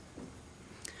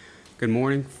Good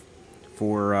morning.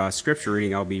 For scripture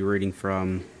reading, I'll be reading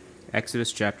from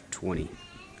Exodus chapter 20.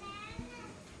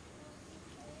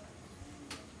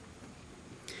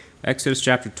 Exodus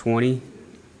chapter 20,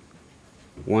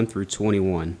 1 through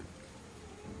 21.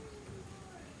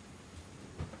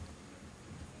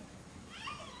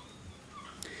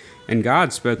 And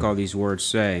God spoke all these words,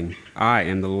 saying, I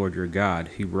am the Lord your God,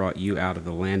 who brought you out of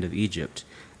the land of Egypt,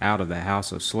 out of the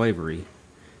house of slavery.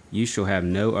 You shall have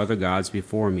no other gods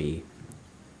before me.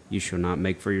 You shall not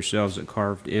make for yourselves a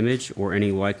carved image, or any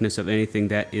likeness of anything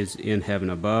that is in heaven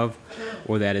above,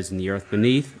 or that is in the earth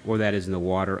beneath, or that is in the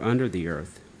water under the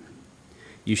earth.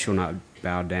 You shall not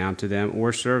bow down to them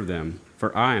or serve them,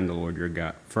 for I am the Lord your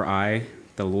God. For I,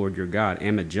 the Lord your God,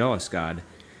 am a jealous God,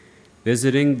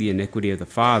 visiting the iniquity of the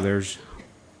fathers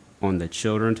on the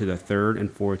children to the third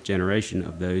and fourth generation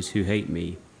of those who hate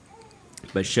me,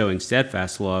 but showing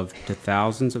steadfast love to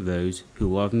thousands of those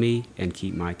who love me and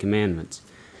keep my commandments.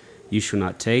 You shall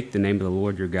not take the name of the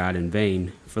Lord your God in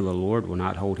vain, for the Lord will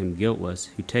not hold him guiltless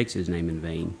who takes his name in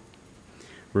vain.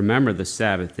 Remember the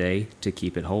Sabbath day to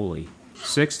keep it holy.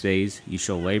 6 days you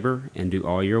shall labor and do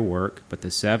all your work, but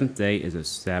the seventh day is a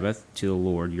Sabbath to the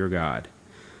Lord your God.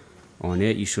 On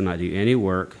it you shall not do any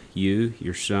work, you,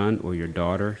 your son or your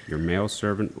daughter, your male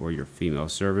servant or your female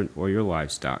servant, or your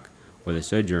livestock, or the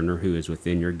sojourner who is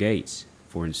within your gates.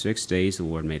 For in 6 days the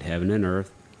Lord made heaven and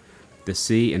earth, the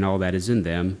sea and all that is in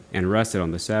them, and rested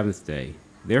on the seventh day.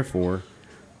 Therefore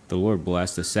the Lord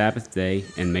blessed the Sabbath day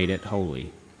and made it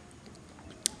holy.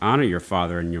 Honor your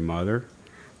father and your mother,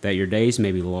 that your days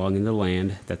may be long in the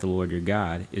land that the Lord your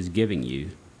God is giving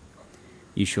you.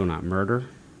 You shall not murder.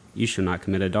 You shall not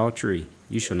commit adultery.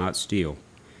 You shall not steal.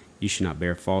 You shall not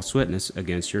bear false witness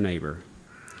against your neighbor.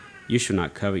 You shall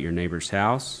not covet your neighbor's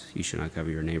house. You shall not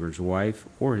covet your neighbor's wife,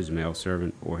 or his male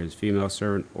servant, or his female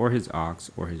servant, or his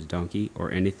ox, or his donkey, or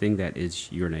anything that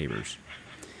is your neighbor's.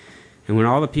 And when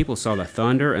all the people saw the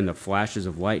thunder and the flashes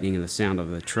of lightning and the sound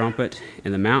of the trumpet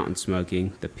and the mountain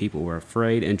smoking, the people were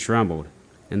afraid and trembled.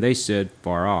 And they stood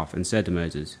far off and said to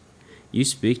Moses, You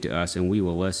speak to us, and we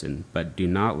will listen, but do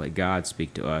not let God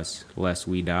speak to us, lest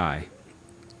we die.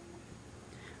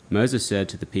 Moses said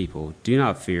to the people, Do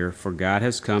not fear, for God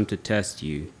has come to test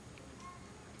you,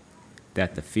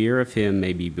 that the fear of him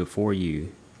may be before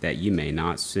you, that you may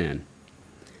not sin.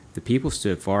 The people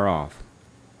stood far off,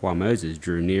 while Moses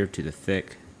drew near to the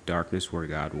thick darkness where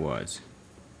God was.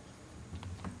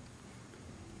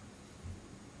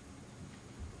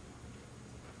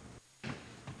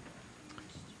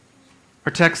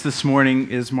 Our text this morning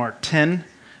is Mark 10.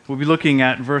 We'll be looking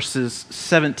at verses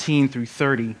 17 through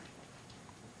 30.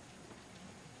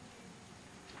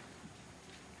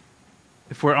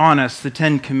 If we're honest, the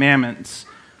Ten Commandments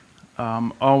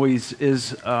always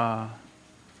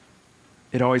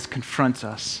confronts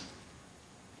us.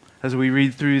 As we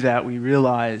read through that, we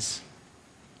realize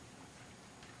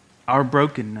our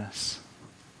brokenness.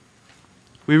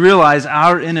 We realize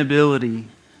our inability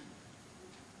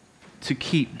to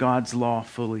keep God's law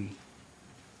fully.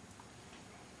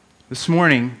 This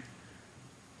morning,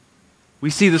 we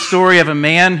see the story of a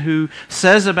man who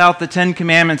says about the Ten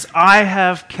Commandments, I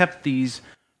have kept these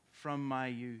from my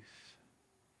youth.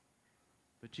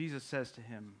 But Jesus says to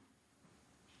him,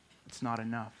 it's not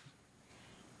enough.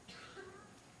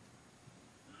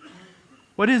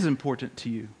 What is important to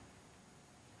you?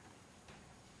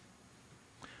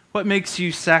 What makes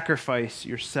you sacrifice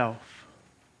yourself?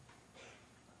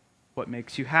 What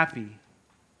makes you happy?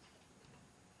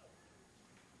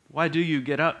 Why do you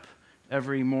get up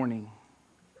every morning?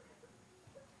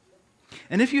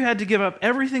 And if you had to give up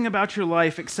everything about your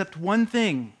life except one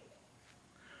thing,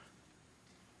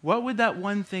 what would that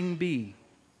one thing be?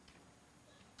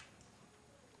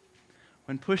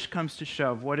 When push comes to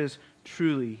shove, what is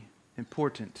truly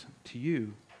important to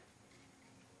you?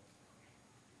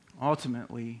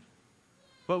 Ultimately,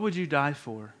 what would you die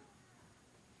for?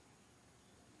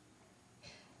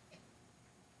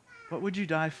 What would you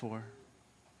die for?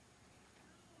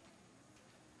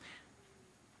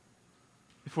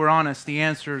 If we're honest, the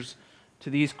answers to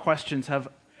these questions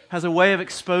has a way of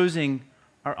exposing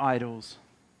our idols.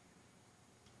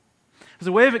 Has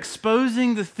a way of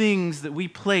exposing the things that we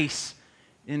place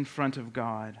in front of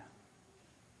God.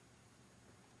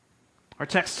 Our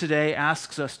text today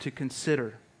asks us to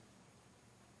consider,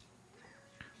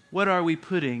 what are we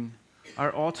putting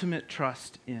our ultimate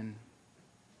trust in?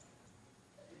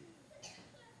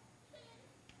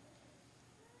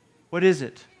 What is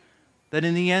it that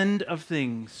in the end of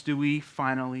things do we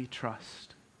finally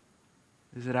trust?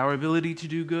 Is it our ability to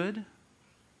do good?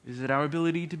 Is it our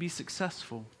ability to be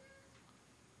successful?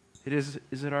 Is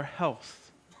it our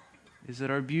health? Is it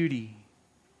our beauty?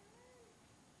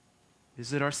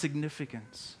 Is it our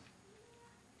significance?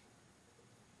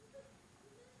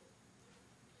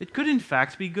 It could, in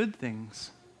fact, be good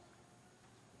things.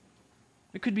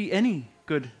 It could be any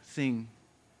good thing.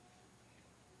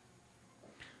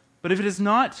 But if it is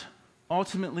not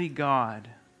ultimately God,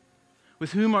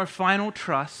 with whom our final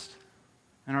trust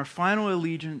and our final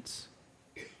allegiance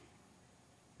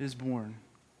is born,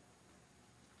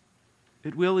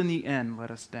 it will in the end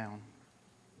let us down.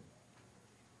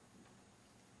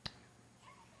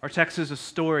 Our text is a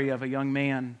story of a young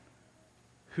man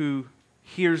who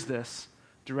hears this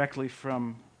directly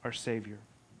from our Savior.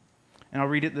 And I'll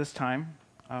read it this time.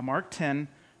 Mark 10,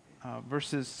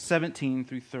 verses 17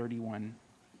 through 31.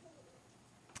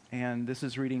 And this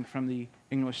is reading from the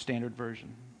English Standard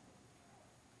Version.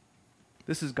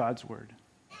 This is God's word.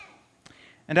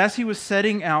 And as he was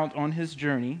setting out on his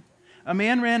journey, a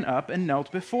man ran up and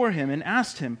knelt before him and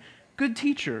asked him, "Good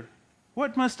teacher,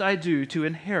 what must I do to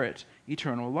inherit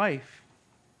eternal life?"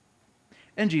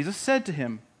 And Jesus said to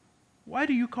him, "Why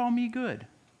do you call me good?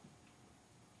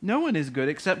 No one is good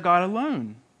except God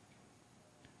alone.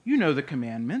 You know the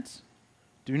commandments.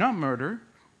 Do not murder.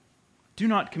 Do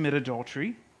not commit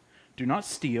adultery. Do not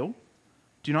steal.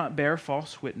 Do not bear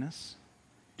false witness.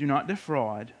 Do not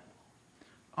defraud.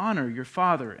 Honor your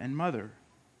father and mother."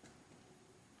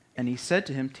 And he said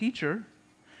to him, "Teacher,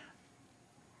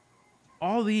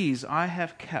 all these I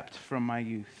have kept from my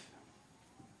youth."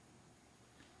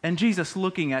 And Jesus,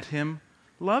 looking at him,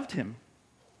 loved him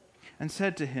and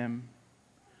said to him,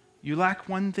 "You lack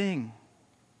one thing.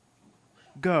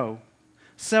 Go,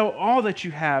 sell all that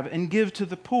you have and give to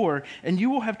the poor, and you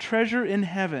will have treasure in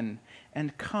heaven.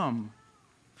 And come,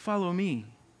 follow me."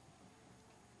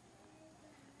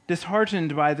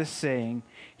 Disheartened by this saying,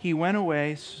 he went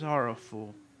away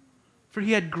sorrowful, for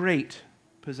he had great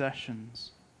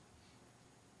possessions.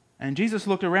 And Jesus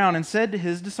looked around and said to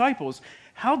his disciples,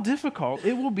 "How difficult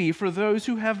it will be for those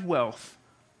who have wealth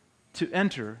to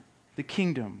enter the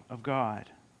kingdom of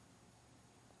God."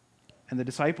 And the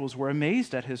disciples were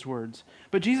amazed at his words.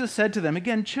 But Jesus said to them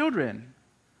again, "Children,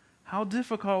 how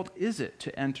difficult is it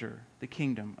to enter the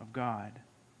kingdom of God?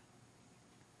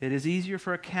 It is easier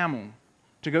for a camel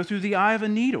to go through the eye of a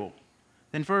needle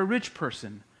than for a rich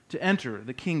person to enter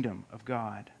the kingdom of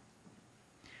God."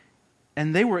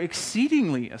 And they were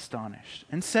exceedingly astonished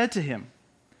and said to him,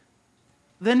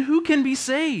 "Then who can be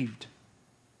saved?"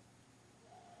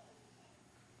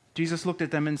 Jesus looked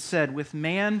at them and said, "With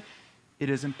man it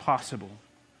is impossible,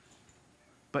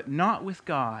 but not with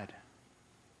God.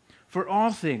 For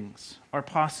all things are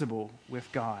possible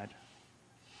with God."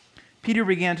 Peter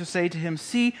began to say to him,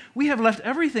 "See, we have left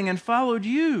everything and followed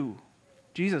you."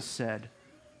 Jesus said,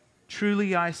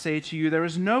 "Truly I say to you, there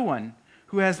is no one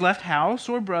who has left house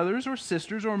or brothers or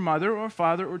sisters or mother or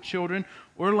father or children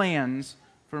or lands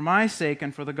for my sake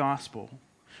and for the gospel,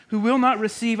 who will not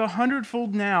receive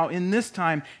 100-fold now in this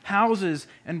time houses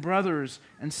and brothers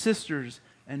and sisters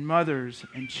and mothers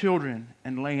and children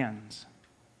and lands,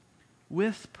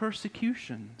 with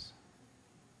persecutions,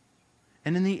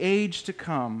 and in the age to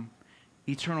come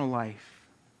eternal life.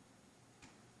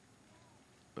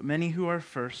 But many who are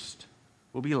first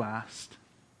will be last,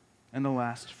 and the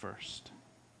last first."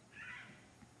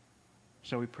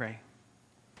 Shall we pray?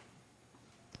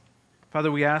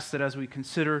 Father, we ask that as we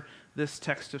consider this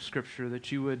text of Scripture,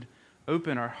 that you would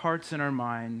open our hearts and our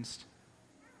minds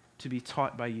to be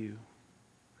taught by you.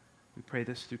 We pray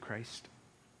this through Christ.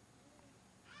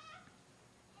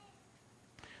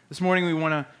 This morning we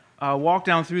want to walk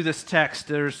down through this text.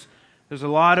 There's a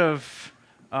lot of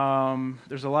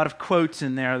quotes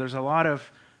in there. There's a lot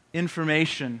of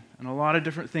information and a lot of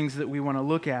different things that we want to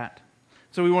look at.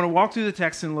 So we want to walk through the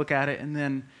text and look at it, and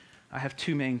then I have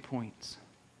two main points.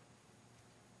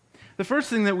 The first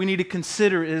thing that we need to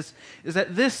consider is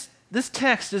that this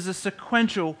text is a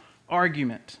sequential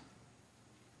argument.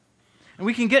 And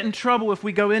we can get in trouble if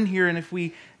we go in here and if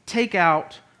we take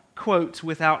out quotes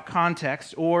without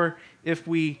context, or if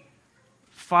we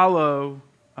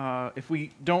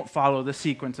don't follow the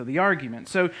sequence of the argument.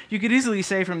 So you could easily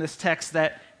say from this text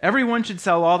that everyone should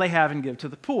sell all they have and give to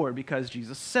the poor because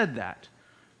Jesus said that.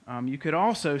 You could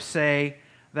also say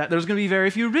that there's going to be very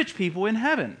few rich people in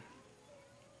heaven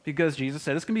because Jesus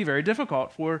said it's going to be very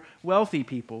difficult for wealthy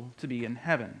people to be in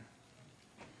heaven.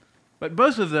 But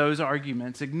both of those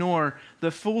arguments ignore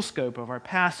the full scope of our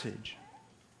passage.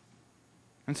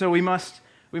 And so we must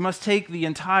take the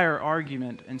entire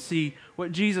argument and see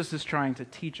what Jesus is trying to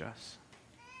teach us.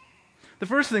 The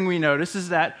first thing we notice is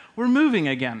that we're moving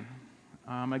again.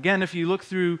 Again, if you look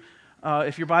through,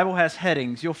 if your Bible has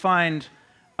headings, you'll find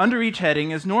under each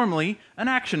heading is normally an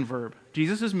action verb.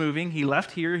 Jesus is moving. He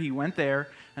left here. He went there.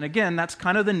 And again, that's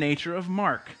kind of the nature of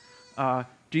Mark.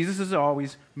 Jesus is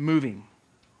always moving.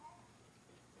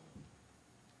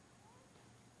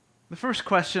 The first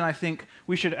question I think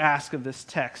we should ask of this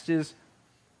text is,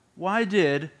 why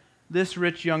did this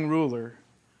rich young ruler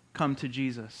come to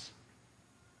Jesus?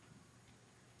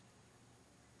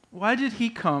 Why did he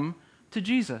come to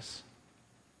Jesus?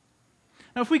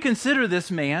 Now, if we consider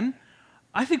this man,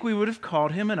 I think we would have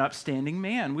called him an upstanding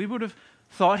man. We would have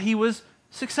thought he was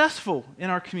successful in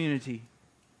our community.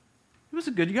 He was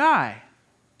a good guy.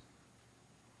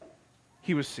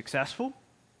 He was successful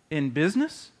in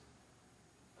business.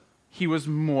 He was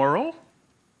moral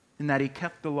in that he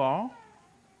kept the law.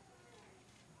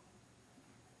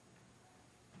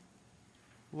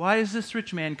 Why is this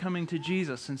rich man coming to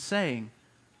Jesus and saying,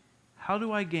 "How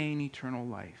do I gain eternal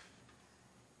life?"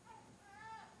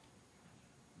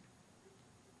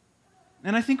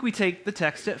 And I think we take the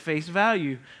text at face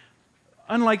value.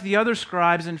 Unlike the other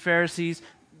scribes and Pharisees,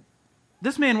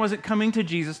 this man wasn't coming to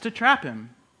Jesus to trap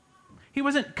him. He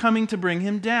wasn't coming to bring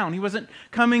him down. He wasn't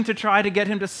coming to try to get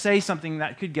him to say something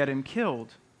that could get him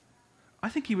killed. I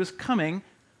think he was coming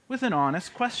with an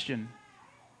honest question.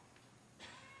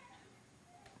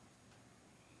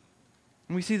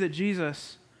 And we see that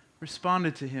Jesus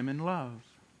responded to him in love.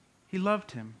 He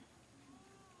loved him.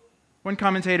 One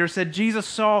commentator said Jesus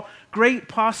saw great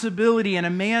possibility in a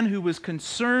man who was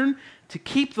concerned to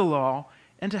keep the law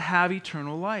and to have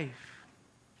eternal life.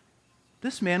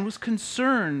 This man was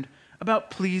concerned about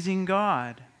pleasing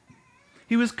God.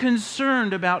 He was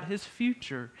concerned about his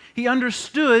future. He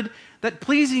understood that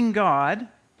pleasing God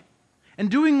and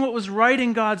doing what was right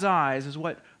in God's eyes is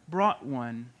what brought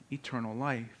one eternal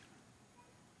life.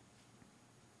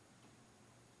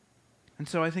 And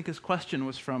so I think his question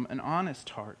was from an honest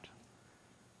heart.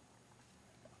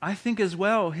 I think as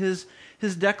well his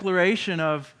declaration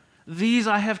of, "These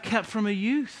I have kept from a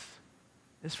youth,"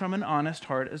 is from an honest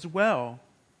heart as well.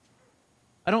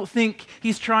 I don't think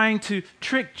he's trying to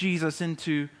trick Jesus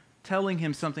into telling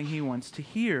him something he wants to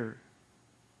hear.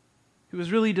 He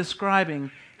was really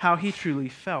describing how he truly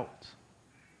felt.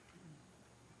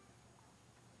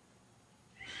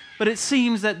 But it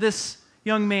seems that this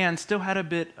young man still had a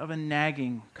bit of a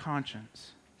nagging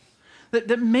conscience.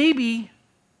 That maybe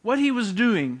what he was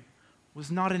doing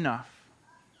was not enough.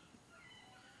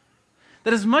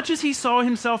 That as much as he saw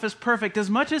himself as perfect, as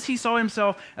much as he saw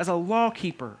himself as a law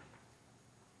keeper,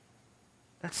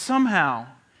 that somehow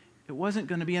it wasn't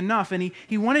going to be enough. And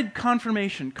he wanted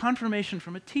confirmation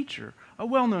from a teacher, a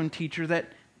well-known teacher,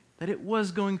 that it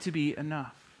was going to be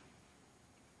enough.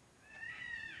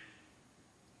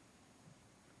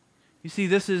 You see,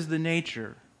 this is the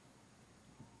nature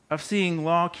of seeing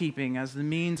law-keeping as the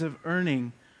means of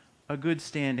earning a good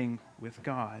standing with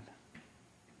God.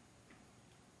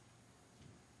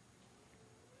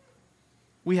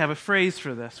 We have a phrase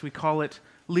for this. We call it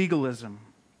legalism.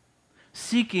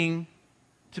 Seeking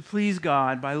to please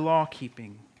God by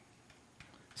law-keeping.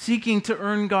 Seeking to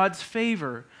earn God's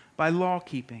favor by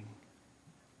law-keeping.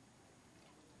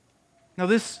 Now,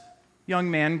 this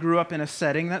young man grew up in a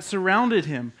setting that surrounded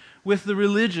him with the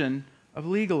religion of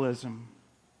legalism.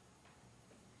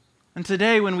 And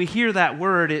today, when we hear that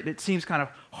word, it seems kind of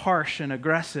harsh and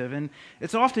aggressive, and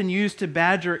it's often used to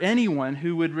badger anyone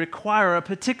who would require a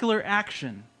particular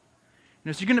action.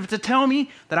 So you're going to have to tell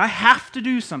me that I have to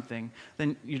do something,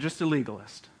 then you're just a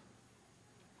legalist.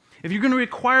 If you're going to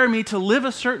require me to live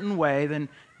a certain way, then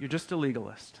you're just a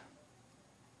legalist.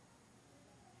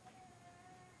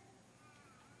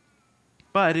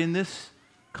 But in this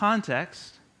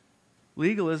context,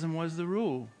 legalism was the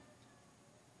rule.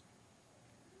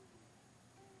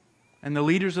 And the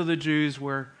leaders of the Jews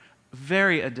were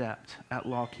very adept at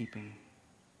law-keeping.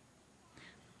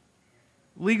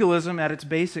 Legalism at its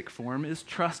basic form is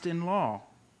trust in law.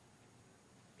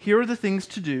 Here are the things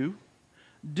to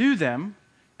do them,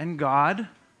 and God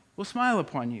will smile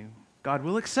upon you. God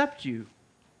will accept you.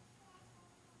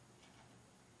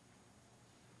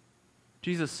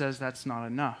 Jesus says that's not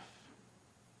enough.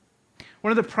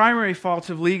 One of the primary faults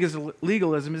of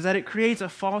legalism is that it creates a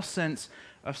false sense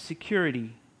of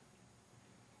security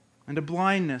and a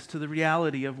blindness to the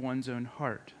reality of one's own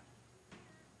heart.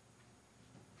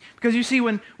 Because you see,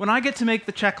 when I get to make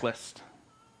the checklist,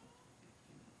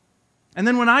 and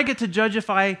then when I get to judge if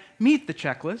I meet the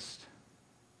checklist,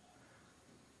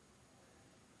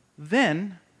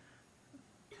 then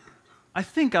I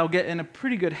think I'll get in a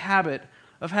pretty good habit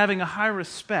of having a high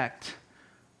respect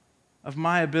of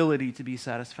my ability to be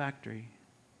satisfactory.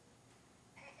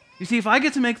 You see, if I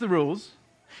get to make the rules,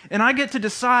 and I get to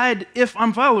decide if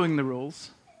I'm following the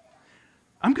rules,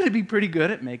 I'm going to be pretty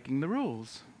good at making the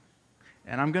rules.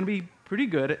 And I'm going to be pretty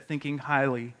good at thinking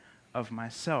highly of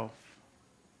myself.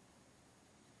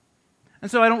 And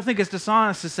so I don't think it's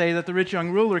dishonest to say that the rich young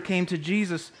ruler came to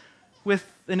Jesus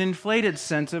with an inflated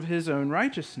sense of his own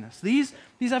righteousness. These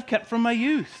I've kept from my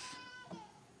youth.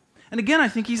 And again, I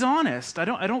think he's honest. I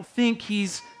don't think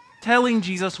he's telling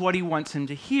Jesus what he wants him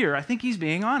to hear. I think he's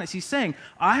being honest. He's saying,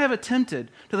 I have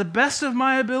attempted to the best of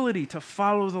my ability to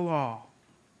follow the law.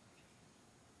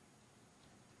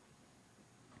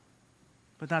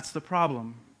 But that's the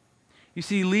problem. You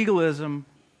see, legalism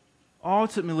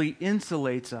ultimately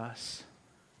insulates us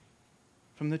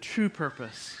from the true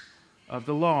purpose of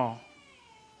the law.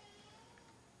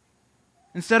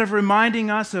 Instead of reminding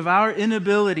us of our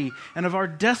inability and of our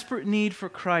desperate need for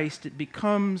Christ, it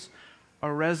becomes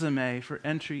a resume for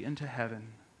entry into heaven.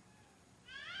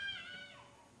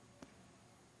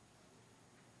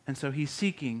 And so he's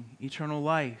seeking eternal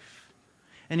life.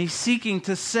 And he's seeking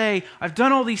to say, I've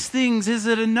done all these things, is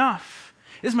it enough?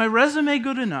 Is my resume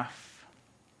good enough?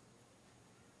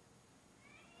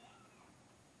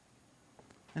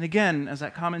 And again, as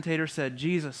that commentator said,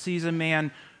 Jesus sees a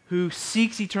man who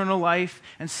seeks eternal life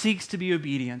and seeks to be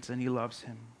obedient, and he loves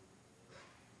him.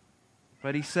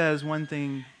 But he says, one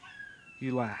thing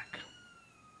you lack.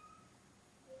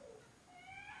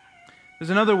 There's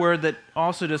another word that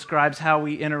also describes how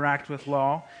we interact with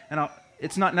law, and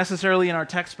it's not necessarily in our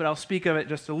text, but I'll speak of it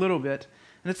just a little bit.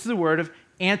 And it's the word of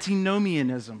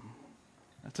antinomianism.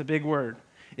 That's a big word.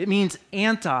 It means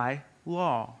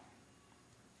anti-law.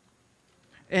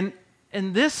 And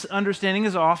this understanding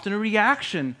is often a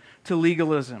reaction to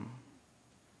legalism.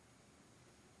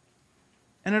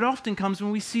 And it often comes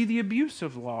when we see the abuse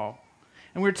of law.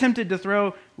 And we're tempted to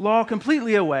throw law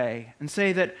completely away and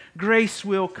say that grace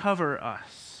will cover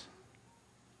us.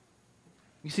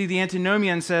 You see, the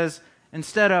antinomian says,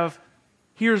 instead of,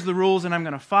 here's the rules and I'm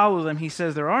going to follow them, he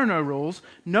says, there are no rules.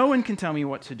 No one can tell me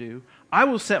what to do. I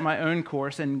will set my own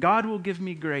course, and God will give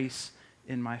me grace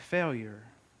in my failure.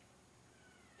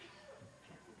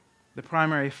 The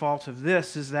primary fault of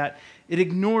this is that it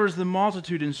ignores the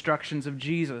multitude instructions of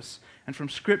Jesus and from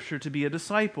Scripture to be a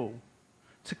disciple,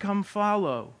 to come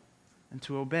follow, and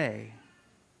to obey.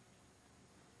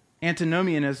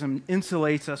 Antinomianism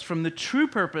insulates us from the true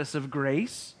purpose of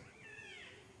grace.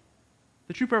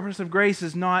 The true purpose of grace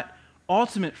is not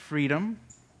ultimate freedom,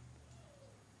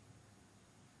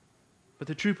 but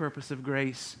the true purpose of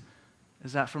grace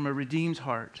is that from a redeemed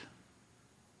heart,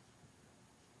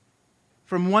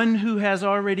 from one who has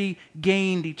already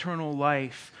gained eternal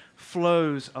life,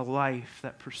 flows a life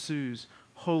that pursues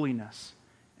holiness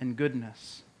and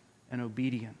goodness and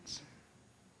obedience.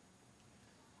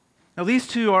 Now, these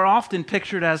two are often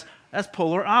pictured as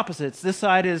polar opposites. This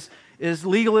side is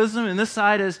legalism, and this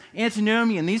side is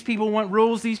antinomian. These people want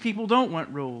rules, these people don't want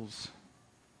rules.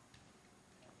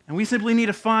 And we simply need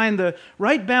to find the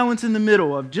right balance in the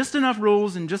middle of just enough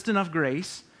rules and just enough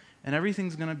grace, and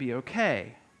everything's going to be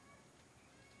okay.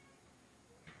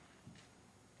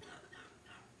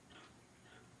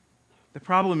 The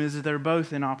problem is that they're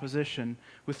both in opposition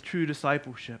with true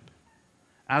discipleship,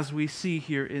 as we see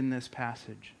here in this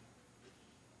passage.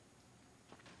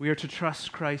 We are to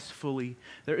trust Christ fully.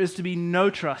 There is to be no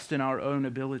trust in our own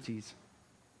abilities.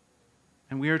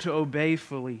 And we are to obey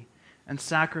fully and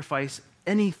sacrifice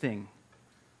anything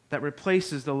that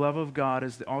replaces the love of God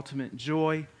as the ultimate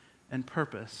joy and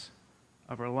purpose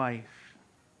of our life.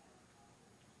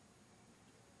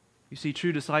 You see,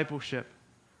 true discipleship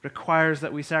requires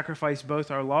that we sacrifice both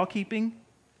our law-keeping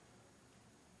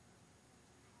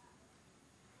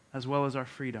as well as our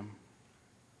freedom.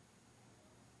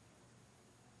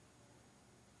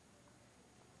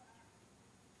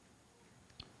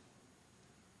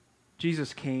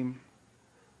 Jesus came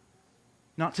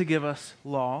not to give us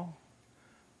law.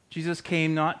 Jesus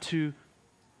came not to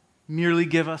merely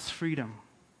give us freedom,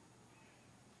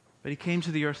 but he came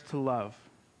to the earth to love.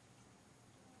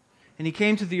 And he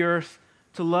came to the earth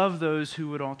to love those who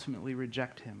would ultimately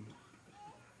reject him.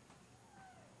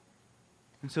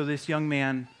 And so this young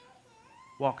man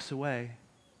walks away.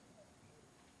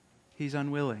 He's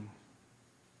unwilling.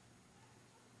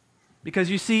 Because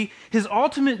you see, his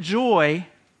ultimate joy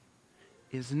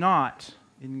is not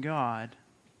in God.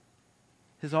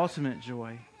 His ultimate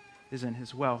joy is in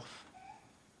his wealth.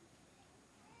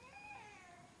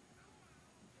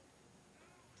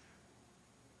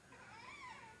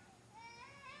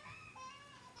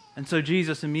 And so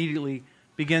Jesus immediately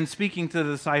begins speaking to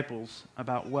the disciples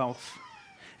about wealth.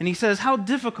 And he says, how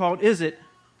difficult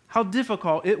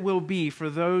it will be for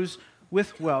those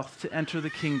with wealth to enter the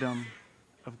kingdom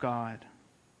of God.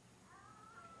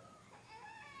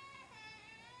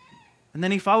 And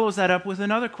then he follows that up with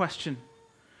another question.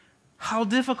 How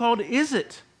difficult is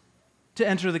it to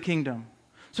enter the kingdom?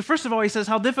 So first of all, he says,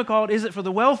 how difficult is it for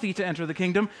the wealthy to enter the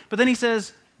kingdom? But then he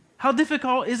says, how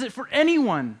difficult is it for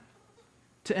anyone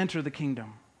to enter the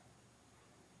kingdom?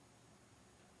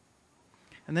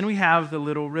 And then we have the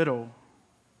little riddle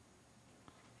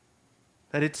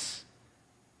that it's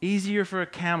easier for a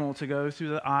camel to go through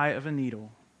the eye of a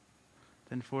needle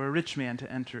than for a rich man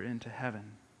to enter into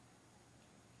heaven.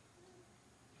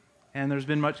 And there's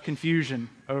been much confusion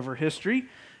over history.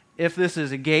 If this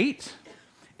is a gate,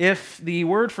 if the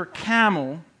word for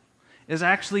camel is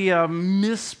actually a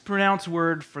mispronounced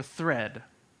word for thread.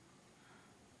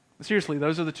 Seriously,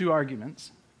 those are the two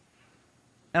arguments.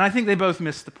 And I think they both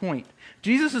miss the point.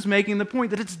 Jesus is making the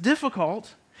point that it's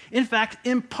difficult, in fact,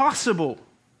 impossible,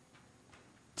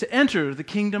 to enter the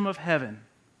kingdom of heaven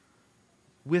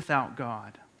without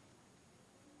God.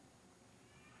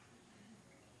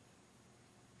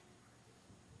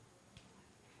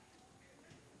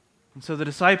 And so the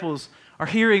disciples are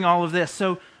hearing all of this.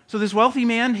 So this wealthy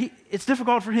man, it's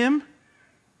difficult for him.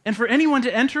 And for anyone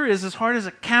to enter is as hard as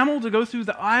a camel to go through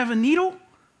the eye of a needle.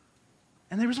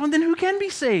 And they respond, then who can be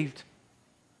saved?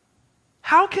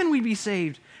 How can we be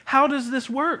saved? How does this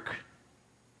work?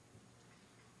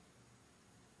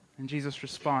 And Jesus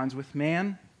responds, with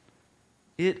man,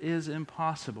 it is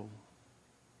impossible.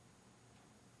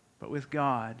 But with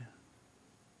God,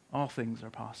 all things are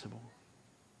possible.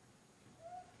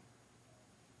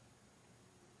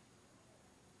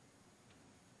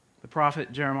 The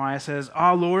prophet Jeremiah says,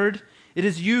 Ah, Lord, it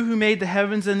is you who made the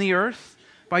heavens and the earth.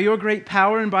 By your great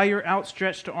power and by your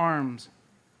outstretched arms,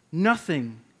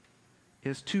 nothing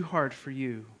is too hard for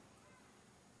you.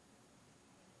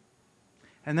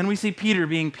 And then we see Peter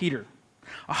being Peter.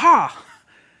 Aha!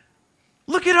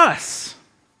 Look at us.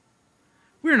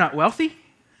 We're not wealthy.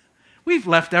 We've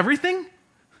left everything.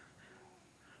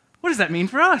 What does that mean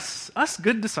for us? Us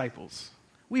good disciples.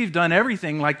 We've done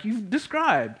everything like you've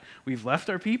described. We've left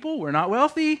our people. We're not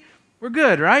wealthy. We're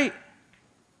good, right?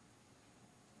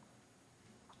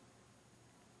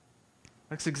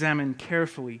 Let's examine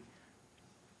carefully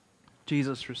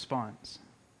Jesus' response.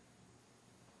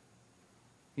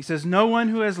 He says, no one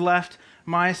who has left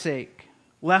my sake,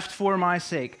 left for my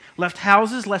sake, left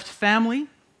houses, left family,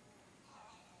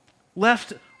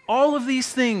 left all of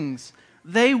these things,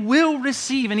 they will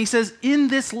receive, and he says, in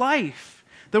this life,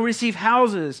 they'll receive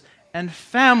houses and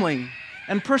family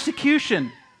and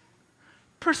persecution.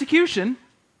 Persecution?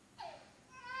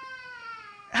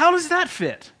 How does that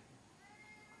fit?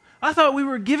 I thought we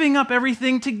were giving up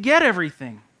everything to get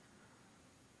everything.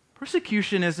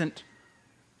 Persecution isn't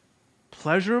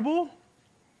pleasurable.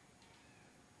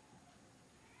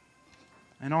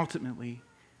 And ultimately,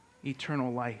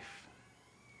 eternal life.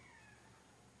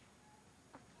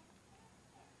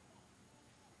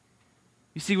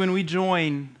 You see, when we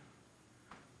join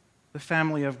the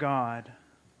family of God,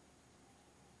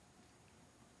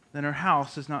 then our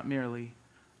house is not merely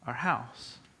our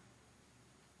house.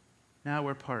 Now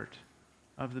we're part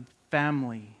of the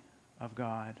family of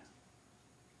God.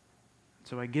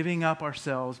 So by giving up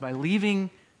ourselves, by leaving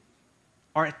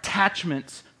our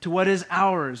attachments to what is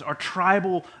ours, our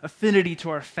tribal affinity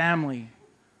to our family,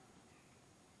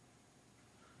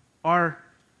 our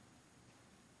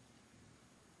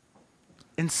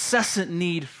incessant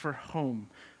need for home.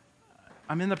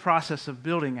 I'm in the process of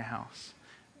building a house,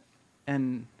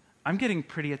 and I'm getting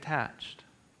pretty attached.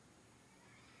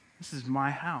 This is my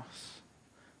house.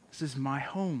 This is my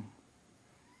home.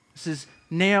 This is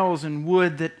nails and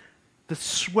wood that the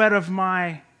sweat of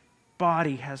my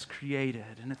body has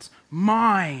created, and it's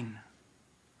mine.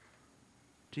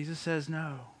 Jesus says,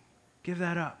 no, give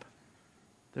that up.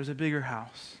 There's a bigger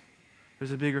house.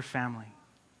 There's a bigger family.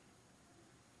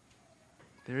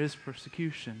 There is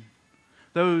persecution.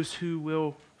 Those who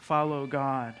will follow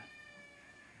God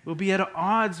will be at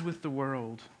odds with the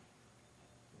world.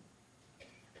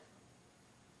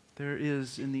 There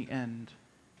is, in the end,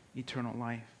 eternal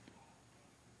life.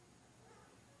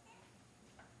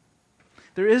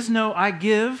 There is no I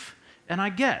give and I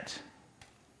get.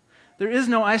 There is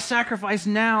no I sacrifice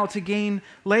now to gain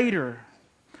later.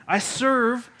 I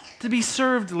serve to be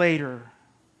served later.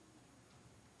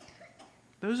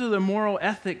 Those are the moral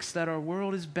ethics that our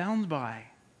world is bound by.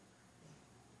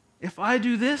 If I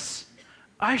do this,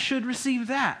 I should receive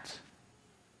that.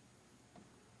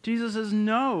 Jesus says,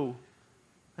 no,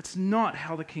 that's not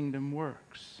how the kingdom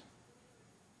works.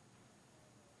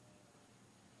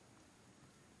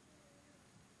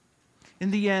 In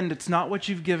the end, it's not what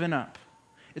you've given up.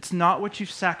 It's not what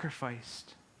you've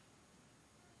sacrificed.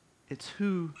 It's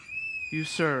who you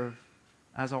serve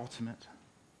as ultimate.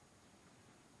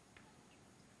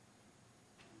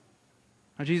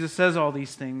 Now, Jesus says all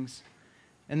these things.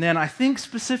 And then I think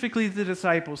specifically to the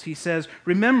disciples, he says,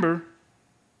 remember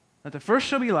that the first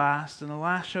shall be last and the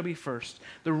last shall be first.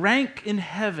 The rank in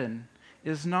heaven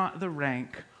is not the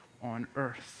rank on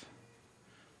earth.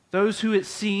 Those who it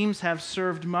seems have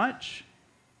served much,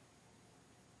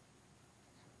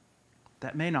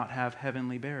 that may not have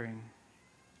heavenly bearing.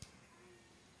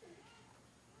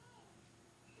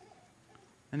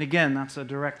 And again, that's a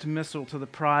direct missile to the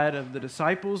pride of the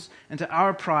disciples and to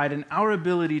our pride and our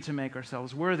ability to make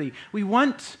ourselves worthy. We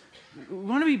want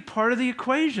to be part of the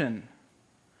equation.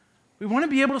 We want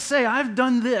to be able to say, I've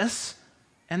done this,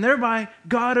 and thereby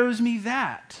God owes me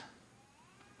that.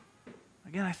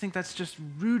 Again, I think that's just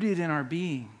rooted in our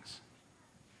beings.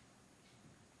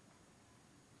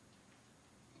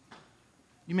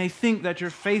 You may think that your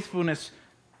faithfulness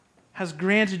has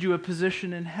granted you a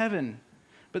position in heaven,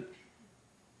 but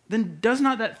then does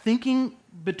not that thinking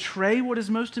betray what is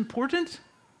most important?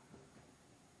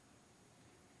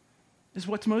 Is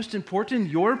what's most important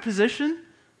your position?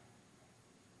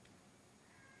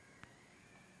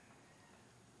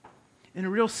 In a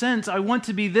real sense, I want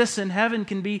to be this in heaven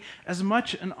can be as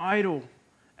much an idol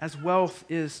as wealth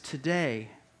is today.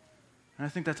 And I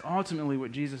think that's ultimately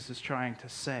what Jesus is trying to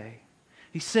say.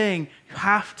 He's saying you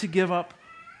have to give up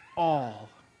all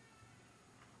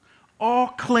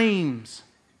claims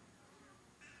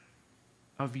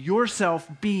of yourself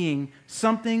being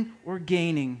something or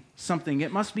gaining something.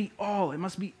 It must be all. It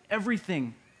must be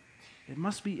everything. It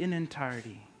must be in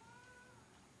entirety.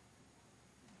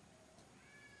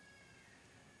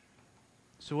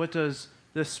 So what does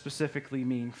this specifically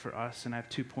mean for us? And I have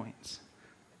 2 points.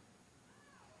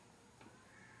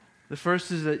 The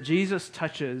first is that Jesus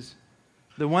touches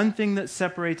the one thing that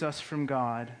separates us from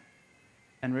God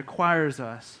and requires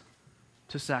us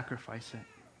to sacrifice it.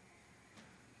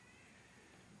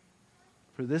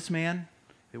 For this man,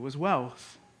 it was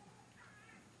wealth.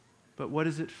 But what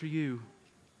is it for you?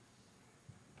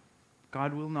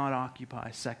 God will not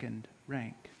occupy second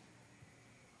rank.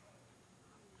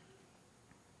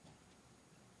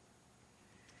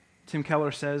 Tim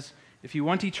Keller says, if you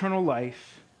want eternal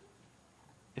life,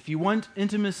 if you want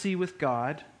intimacy with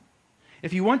God,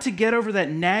 if you want to get over that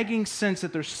nagging sense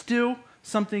that there's still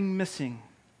something missing,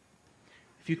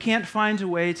 if you can't find a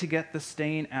way to get the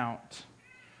stain out,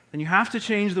 then you have to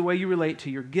change the way you relate to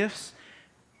your gifts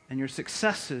and your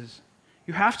successes.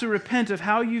 You have to repent of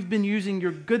how you've been using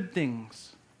your good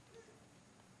things.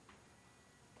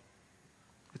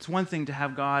 It's one thing to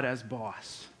have God as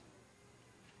boss,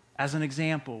 as an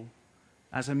example,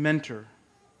 as a mentor.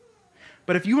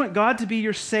 But if you want God to be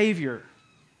your Savior,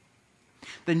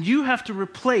 then you have to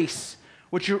replace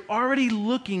what you're already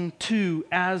looking to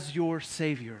as your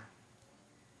Savior.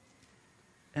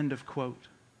 End of quote.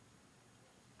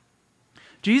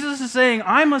 Jesus is saying,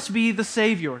 I must be the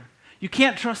Savior. You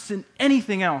can't trust in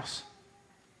anything else.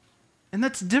 And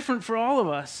that's different for all of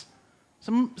us.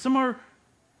 Some are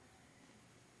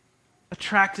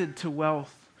attracted to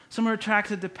wealth. Some are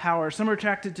attracted to power. Some are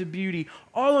attracted to beauty.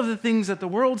 All of the things that the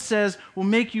world says will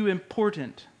make you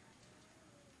important.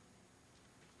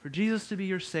 For Jesus to be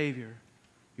your Savior,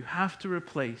 you have to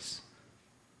replace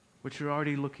what you're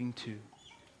already looking to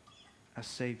as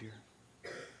Savior.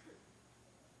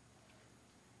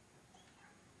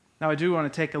 Now, I do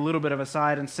want to take a little bit of a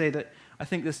side and say that I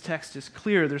think this text is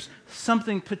clear. There's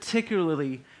something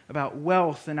particularly about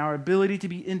wealth and our ability to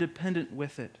be independent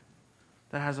with it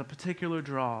that has a particular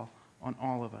draw on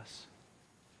all of us.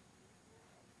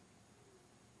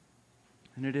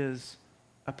 And it is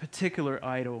a particular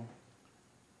idol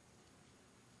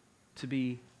to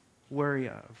be wary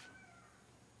of.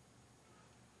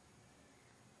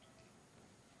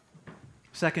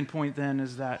 Second point then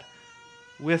is that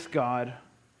with God,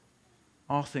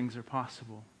 all things are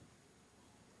possible.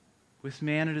 With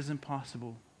man, it is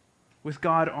impossible. With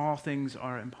God, all things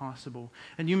are impossible.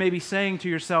 And you may be saying to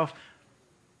yourself,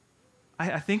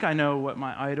 I think I know what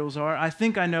my idols are. I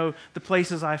think I know the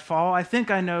places I fall. I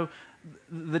think I know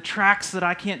the tracks that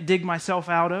I can't dig myself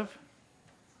out of.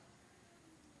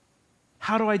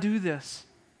 How do I do this?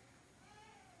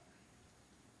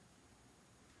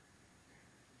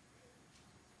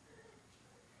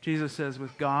 Jesus says,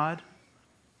 with God,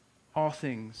 all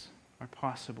things are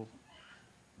possible.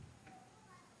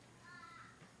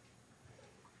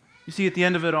 You see, at the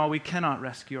end of it all, we cannot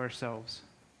rescue ourselves.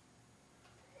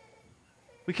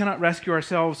 We cannot rescue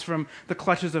ourselves from the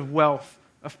clutches of wealth,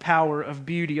 of power, of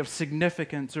beauty, of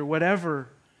significance, or whatever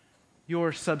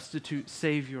your substitute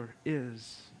Savior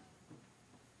is.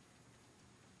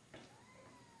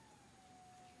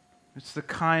 It's the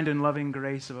kind and loving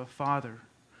grace of a Father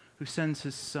who sends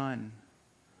His Son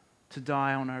to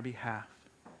die on our behalf,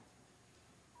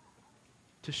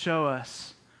 to show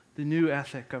us the new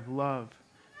ethic of love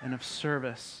and of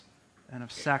service and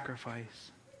of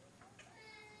sacrifice.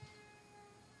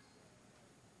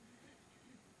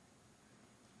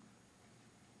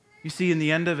 You see, in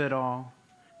the end of it all,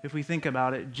 if we think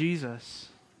about it, Jesus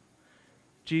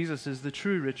is the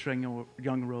true rich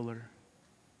young ruler,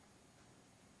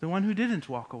 the one who didn't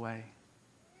walk away.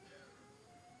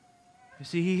 You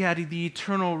see, he had the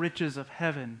eternal riches of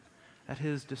heaven at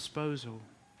his disposal.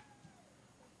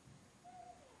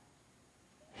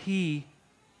 He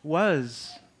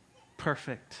was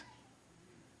perfect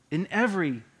in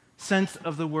every sense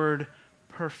of the word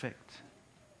perfect.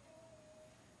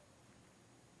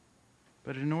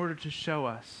 But in order to show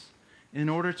us, in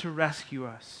order to rescue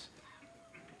us,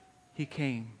 he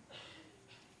came.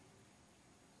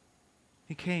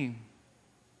 He came.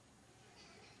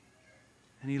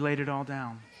 And he laid it all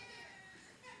down.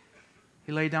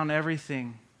 He laid down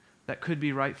everything that could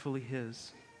be rightfully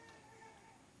his.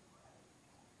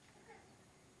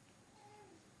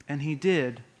 And he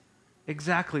did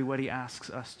exactly what he asks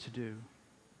us to do.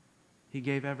 He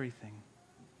gave everything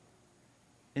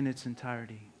in its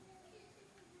entirety.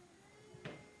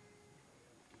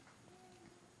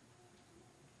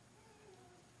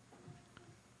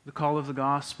 The call of the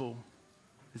gospel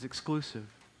is exclusive.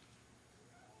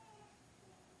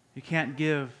 You can't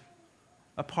give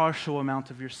a partial amount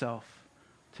of yourself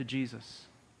to Jesus.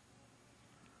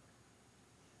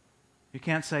 You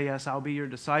can't say, yes, I'll be your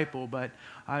disciple, but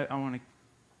I want to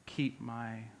keep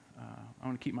my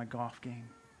golf game.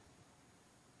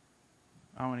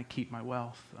 I want to keep my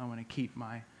wealth. I want to keep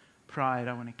my pride.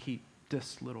 I want to keep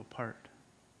this little part.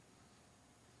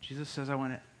 Jesus says,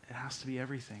 it has to be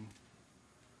everything.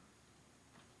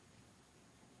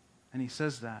 And he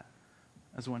says that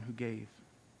as one who gave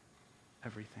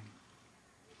everything.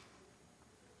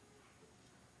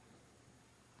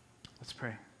 Let's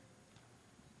pray.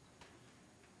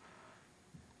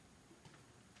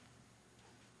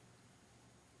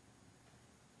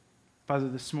 Father,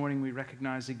 this morning we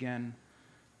recognize again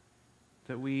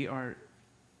that we are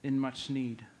in much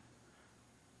need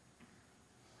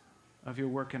of your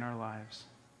work in our lives.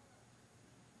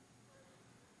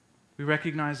 We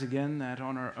recognize again that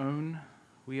on our own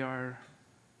we are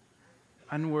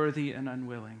unworthy and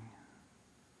unwilling.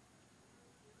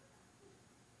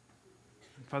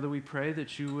 And Father, we pray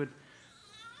that you would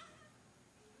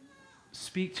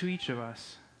speak to each of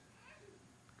us.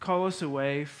 Call us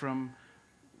away from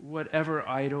whatever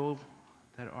idol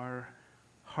that our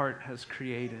heart has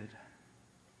created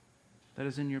that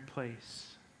is in your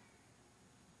place.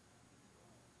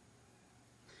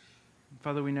 And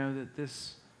Father, we know that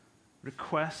this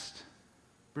request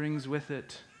brings with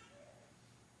it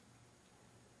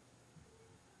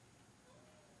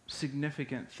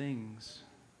significant things.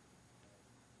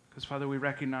 Because, Father, we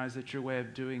recognize that your way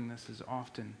of doing this is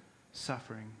often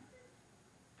suffering.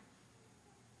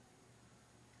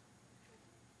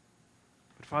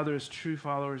 But, Father, as true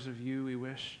followers of you, we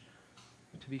wish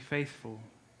to be faithful.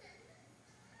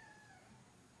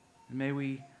 And may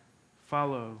we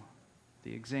follow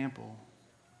the example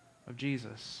of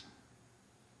Jesus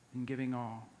in giving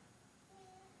all.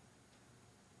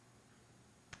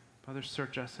 Father,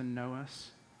 search us and know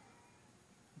us.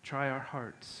 Try our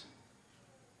hearts.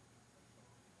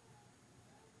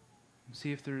 And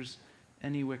see if there's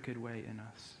any wicked way in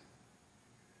us.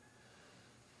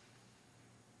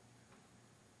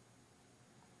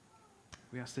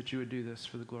 We ask that you would do this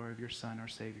for the glory of your Son, our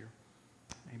Savior.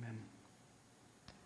 Amen.